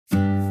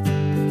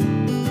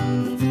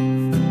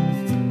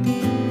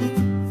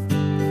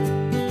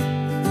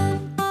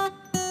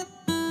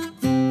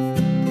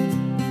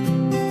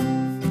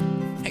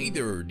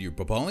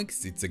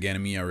popaholics, it's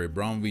again me, Arie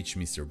Abramovich,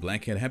 Mr.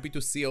 Blackhead. Happy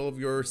to see all of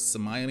your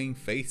smiling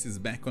faces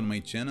back on my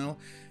channel.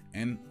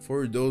 And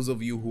for those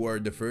of you who are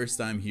the first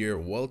time here,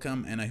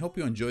 welcome, and I hope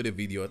you enjoyed the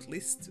video at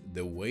least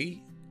the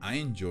way I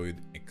enjoyed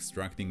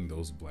extracting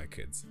those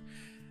blackheads.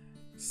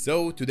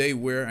 So today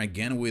we're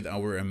again with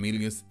our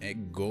Amilios, a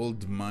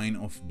gold mine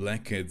of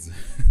blackheads.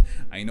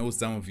 I know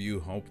some of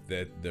you hope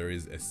that there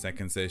is a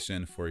second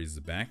session for his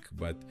back,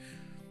 but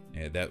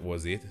that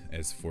was it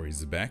as for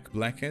his back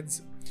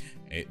blackheads.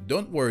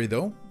 Don't worry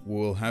though,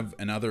 we'll have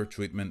another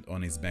treatment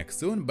on his back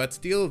soon, but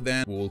till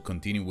then we'll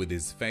continue with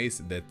his face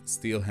that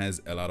still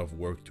has a lot of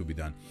work to be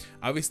done.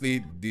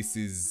 Obviously this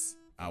is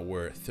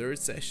our third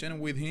session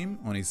with him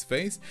on his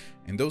face,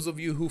 and those of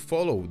you who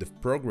follow the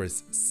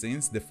progress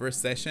since the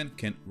first session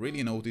can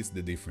really notice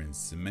the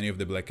difference. Many of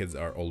the blackheads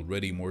are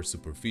already more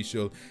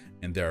superficial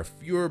and there are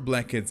fewer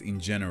blackheads in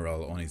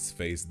general on his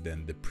face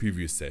than the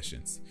previous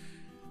sessions.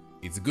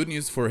 It's good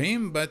news for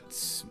him,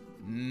 but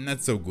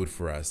not so good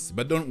for us.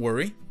 But don't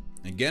worry,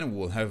 again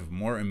we'll have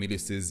more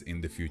Amilioses in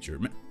the future.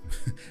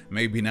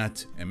 Maybe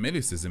not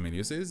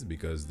Amilioses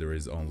because there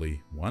is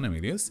only one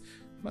Amilios,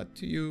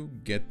 but you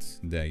get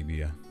the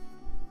idea.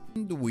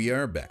 And we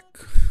are back.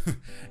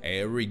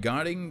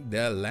 Regarding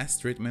the last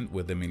treatment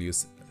with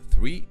Amilios,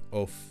 3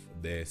 of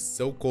the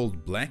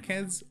so-called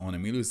blackheads on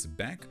Amilios'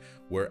 back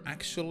were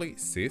actually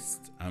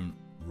cysts. I'm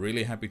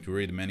really happy to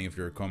read many of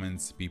your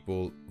comments,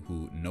 people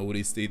who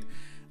noticed it.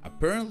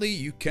 Apparently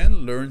you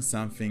can learn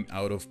something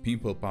out of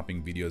pimple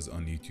popping videos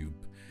on YouTube.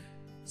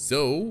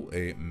 So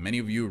many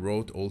of you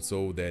wrote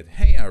also that,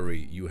 hey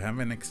Arie, you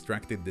haven't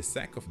extracted the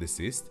sac of the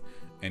cyst,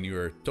 and you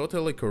are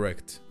totally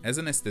correct. As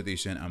an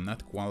esthetician, I'm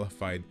not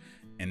qualified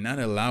and not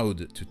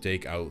allowed to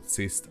take out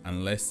cyst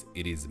unless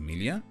it is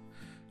milia.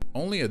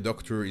 Only a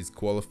doctor is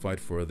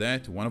qualified for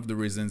that. One of the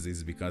reasons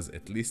is because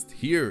at least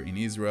here in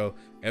Israel,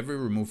 every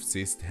removed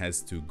cyst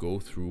has to go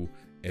through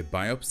a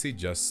biopsy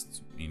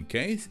just in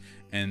case,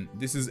 and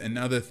this is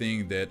another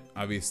thing that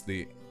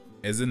obviously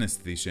as an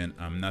esthetician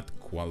I'm not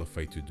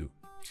qualified to do.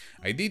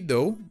 I did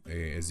though,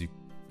 as you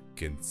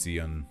can see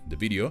on the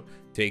video,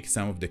 take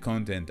some of the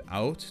content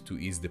out to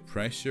ease the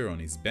pressure on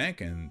his back,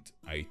 and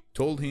I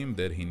told him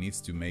that he needs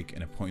to make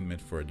an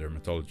appointment for a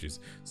dermatologist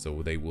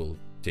so they will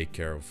take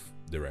care of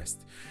the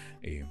rest.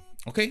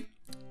 Okay,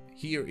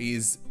 here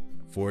is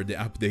for the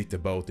update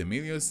about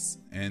Amilios,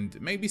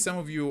 and maybe some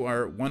of you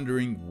are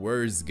wondering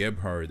where's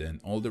Gebhard and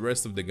all the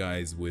rest of the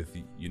guys with,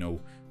 you know,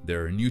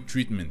 their new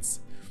treatments.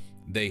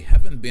 They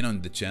haven't been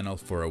on the channel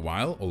for a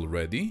while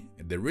already.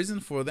 The reason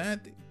for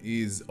that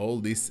is all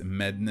this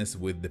madness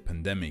with the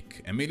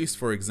pandemic. Amilios,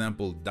 for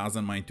example,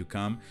 doesn't mind to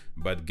come,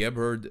 but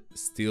Gebhard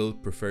still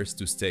prefers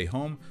to stay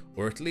home,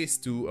 or at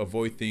least to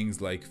avoid things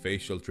like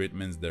facial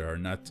treatments that are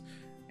not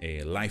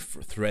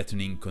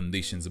life-threatening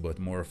conditions but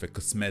more of a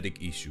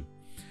cosmetic issue.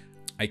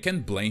 I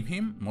can't blame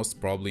him. Most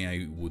probably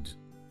I would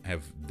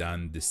have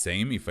done the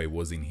same if I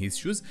was in his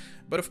shoes,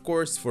 but of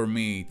course for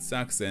me it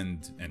sucks,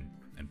 and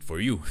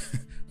for you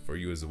for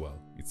you as well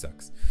it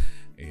sucks.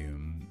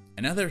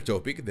 Another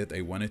topic that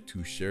I wanted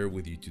to share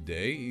with you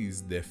today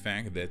is the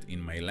fact that in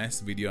my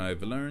last video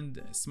I've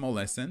learned a small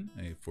lesson.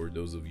 For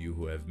those of you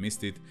who have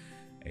missed it,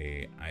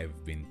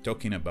 I've been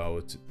talking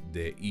about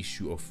the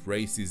issue of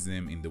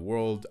racism in the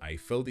world. I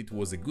felt it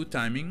was a good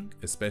timing,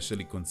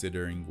 especially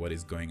considering what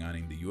is going on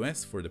in the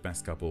US for the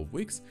past couple of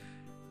weeks.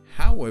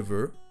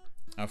 However,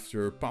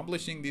 after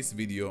publishing this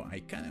video,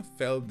 I kind of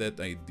felt that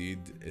I did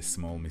a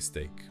small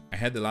mistake. I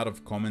had a lot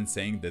of comments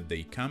saying that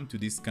they come to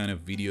these kind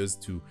of videos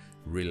to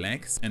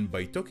relax, and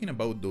by talking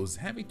about those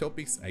heavy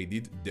topics I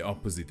did the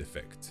opposite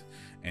effect.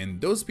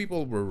 And those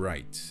people were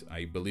right.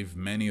 I believe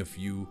many of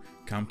you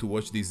come to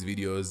watch these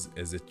videos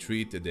as a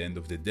treat at the end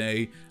of the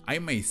day. I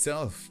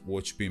myself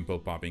watch pimple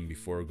popping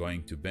before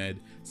going to bed.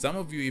 Some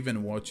of you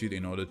even watch it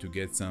in order to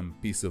get some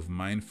peace of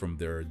mind from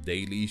their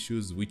daily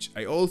issues, which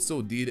I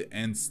also did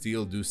and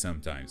still do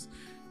sometimes.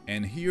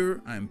 And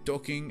here I'm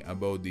talking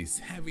about these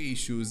heavy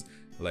issues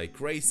like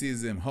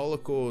racism,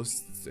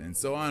 Holocaust, and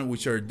so on,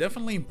 which are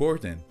definitely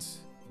important,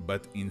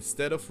 but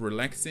instead of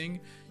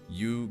relaxing,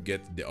 you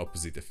get the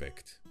opposite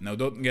effect. Now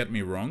don't get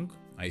me wrong,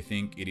 I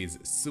think it is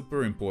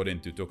super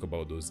important to talk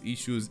about those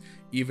issues,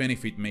 even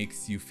if it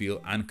makes you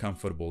feel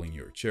uncomfortable in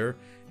your chair,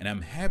 and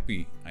I'm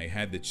happy I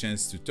had the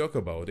chance to talk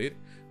about it,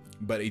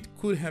 but it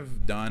could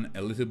have done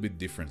a little bit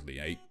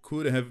differently. I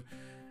could have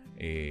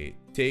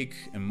take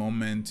a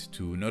moment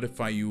to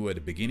notify you at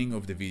the beginning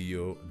of the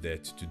video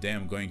that today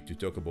I'm going to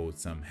talk about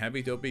some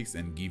heavy topics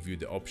and give you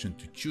the option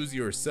to choose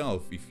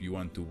yourself if you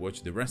want to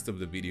watch the rest of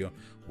the video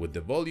with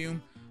the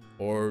volume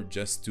or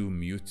just to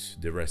mute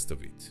the rest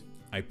of it.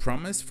 I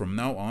promise from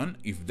now on,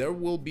 if there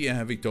will be a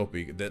heavy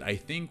topic that I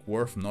think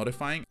worth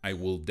notifying, I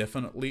will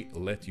definitely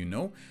let you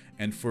know.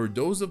 And for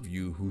those of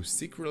you who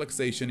seek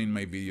relaxation in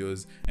my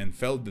videos and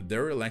felt that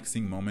their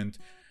relaxing moment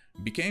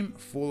became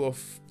full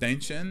of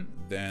tension,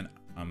 then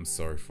I'm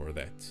sorry for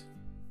that.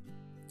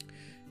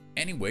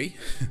 Anyway,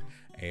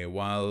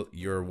 While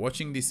you're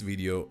watching this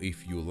video,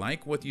 if you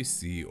like what you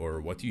see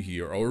or what you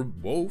hear or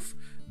both,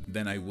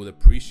 then I would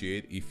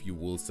appreciate if you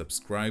will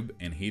subscribe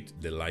and hit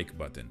the like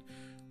button.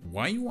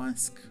 Why, you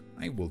ask?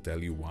 I will tell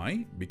you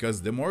why.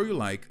 Because the more you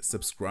like,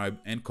 subscribe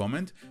and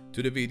comment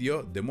to the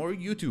video, the more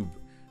YouTube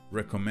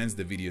recommends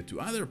the video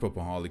to other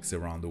popaholics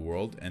around the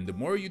world, and the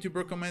more YouTube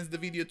recommends the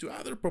video to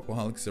other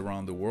popaholics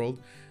around the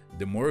world,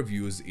 the more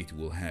views it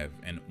will have.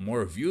 And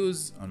more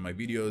views on my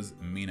videos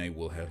mean I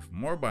will have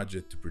more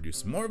budget to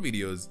produce more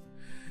videos,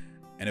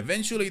 and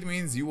eventually it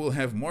means you will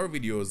have more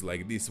videos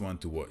like this one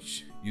to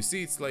watch. You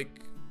see, it's like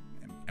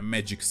a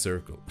magic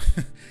circle.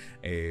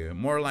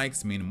 More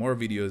likes mean more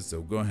videos,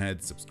 so go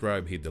ahead,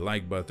 subscribe, hit the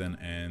like button,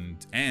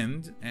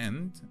 and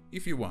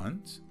if you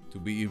want to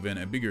be even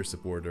a bigger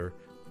supporter,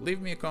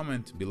 leave me a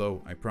comment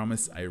below. I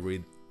promise I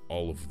read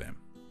all of them.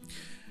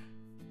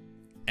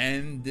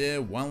 And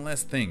one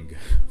last thing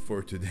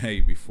for today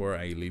before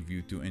I leave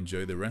you to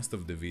enjoy the rest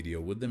of the video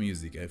with the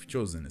music I've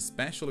chosen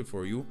especially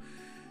for you.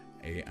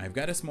 I've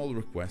got a small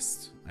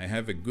request. I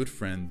have a good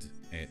friend,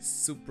 a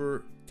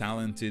super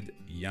talented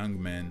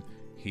young man.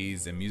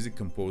 He's a music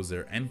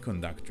composer and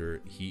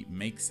conductor. He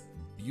makes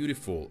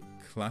beautiful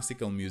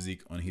classical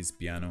music on his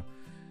piano.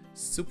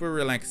 Super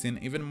relaxing,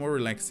 even more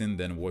relaxing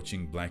than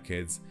watching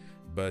Blackheads.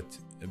 But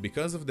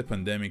because of the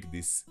pandemic,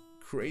 this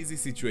crazy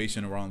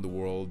situation around the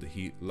world,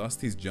 he lost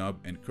his job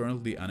and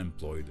currently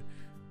unemployed.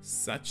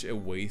 Such a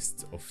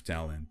waste of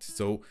talent.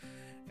 So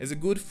as a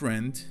good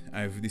friend,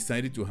 I've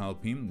decided to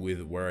help him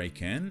with where I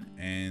can,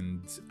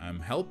 and I'm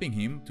helping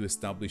him to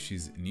establish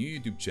his new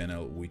YouTube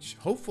channel, which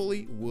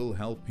hopefully will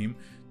help him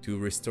to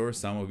restore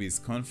some of his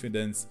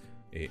confidence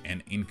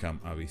and income,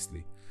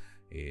 obviously.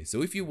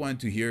 So if you want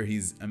to hear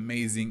his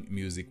amazing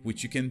music,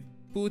 which you can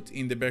put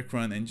in the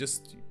background and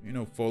just,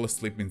 fall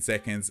asleep in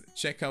seconds,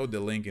 check out the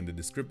link in the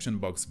description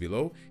box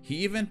below. He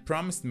even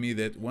promised me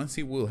that once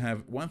he will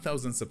have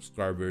 1,000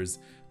 subscribers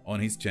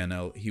on his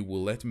channel, he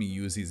will let me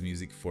use his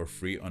music for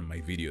free on my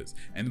videos.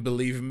 And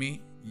believe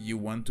me, you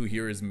want to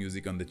hear his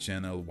music on the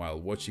channel while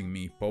watching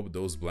me pop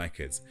those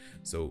blackheads.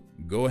 So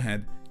go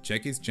ahead,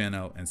 check his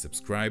channel and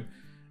subscribe.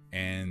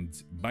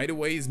 And by the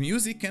way, his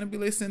music can be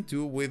listened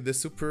to with the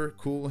super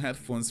cool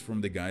headphones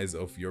from the guys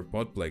of Your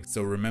Podplex.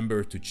 So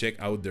remember to check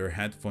out their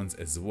headphones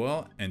as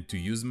well and to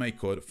use my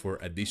code for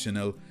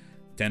additional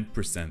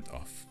 10%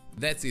 off.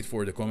 That's it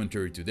for the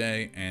commentary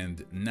today,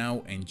 and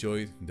now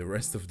enjoy the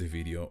rest of the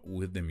video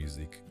with the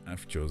music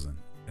I've chosen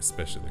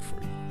especially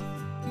for you.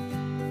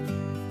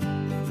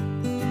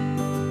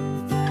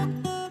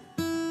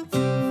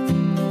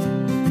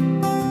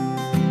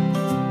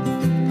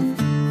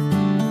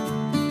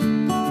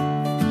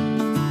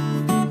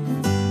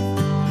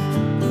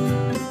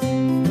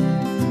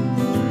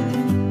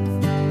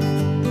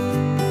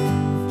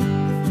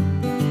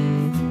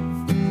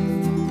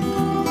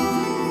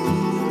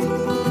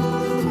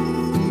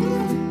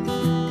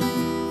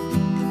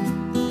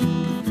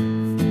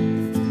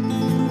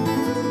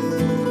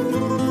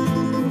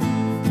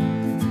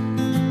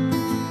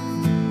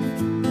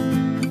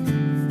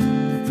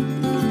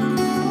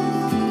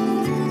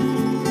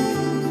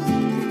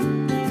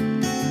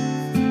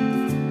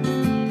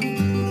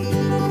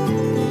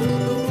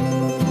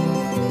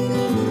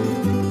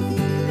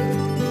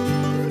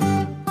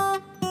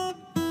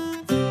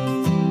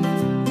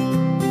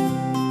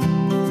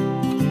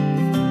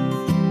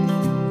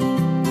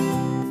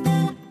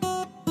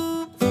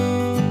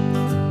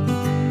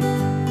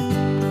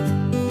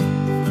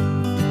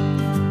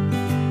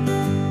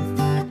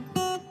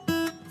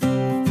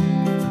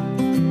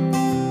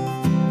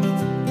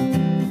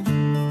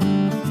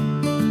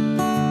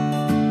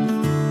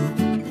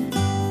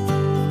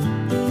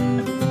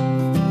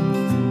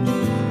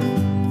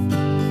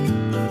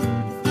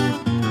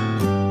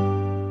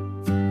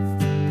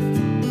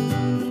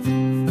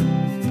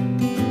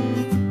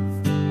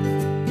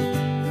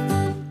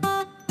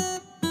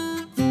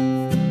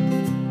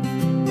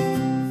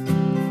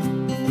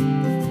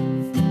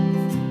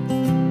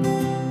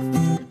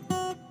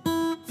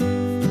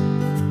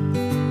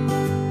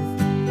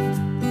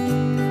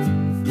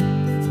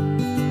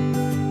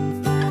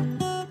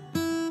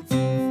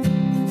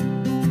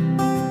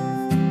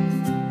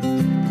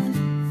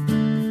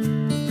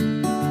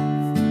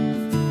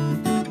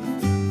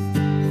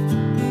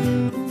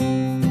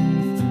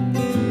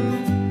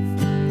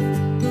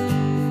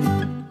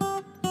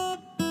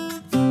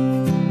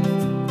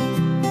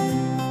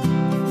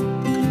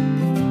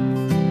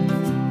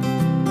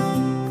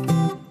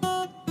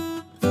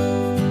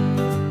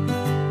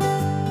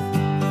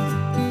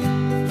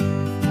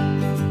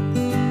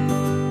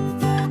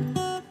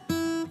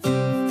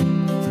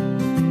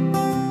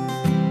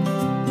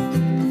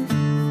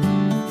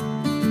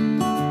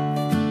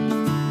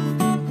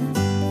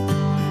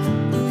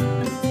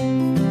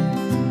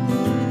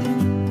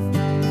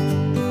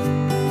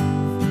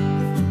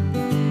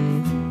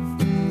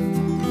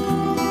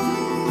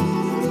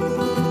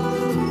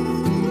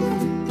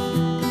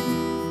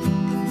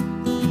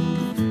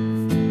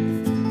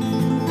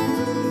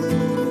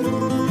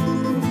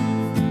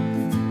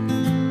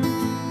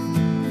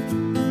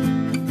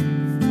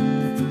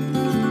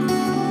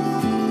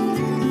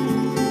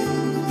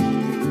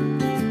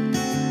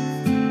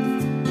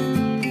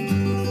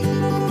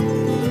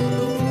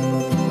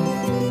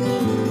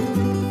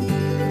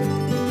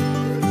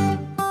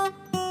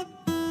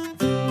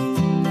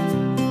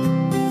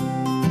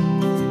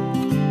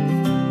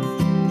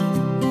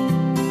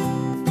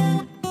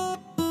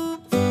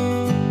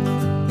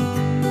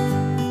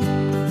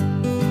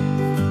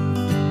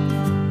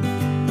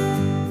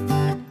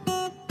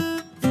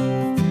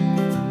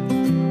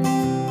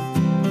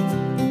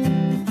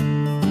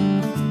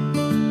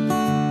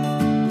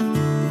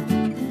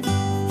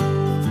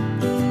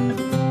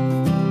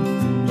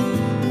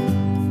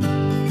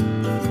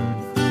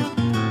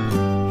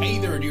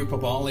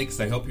 popaholics,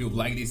 I hope you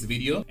liked this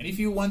video. And if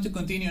you want to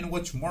continue and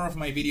watch more of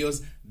my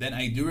videos, then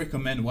I do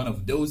recommend one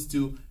of those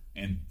two.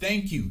 And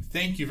thank you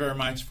very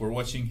much for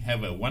watching.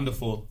 Have a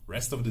wonderful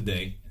rest of the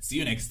day. See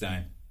you next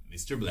time,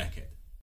 Mr. Blackhead.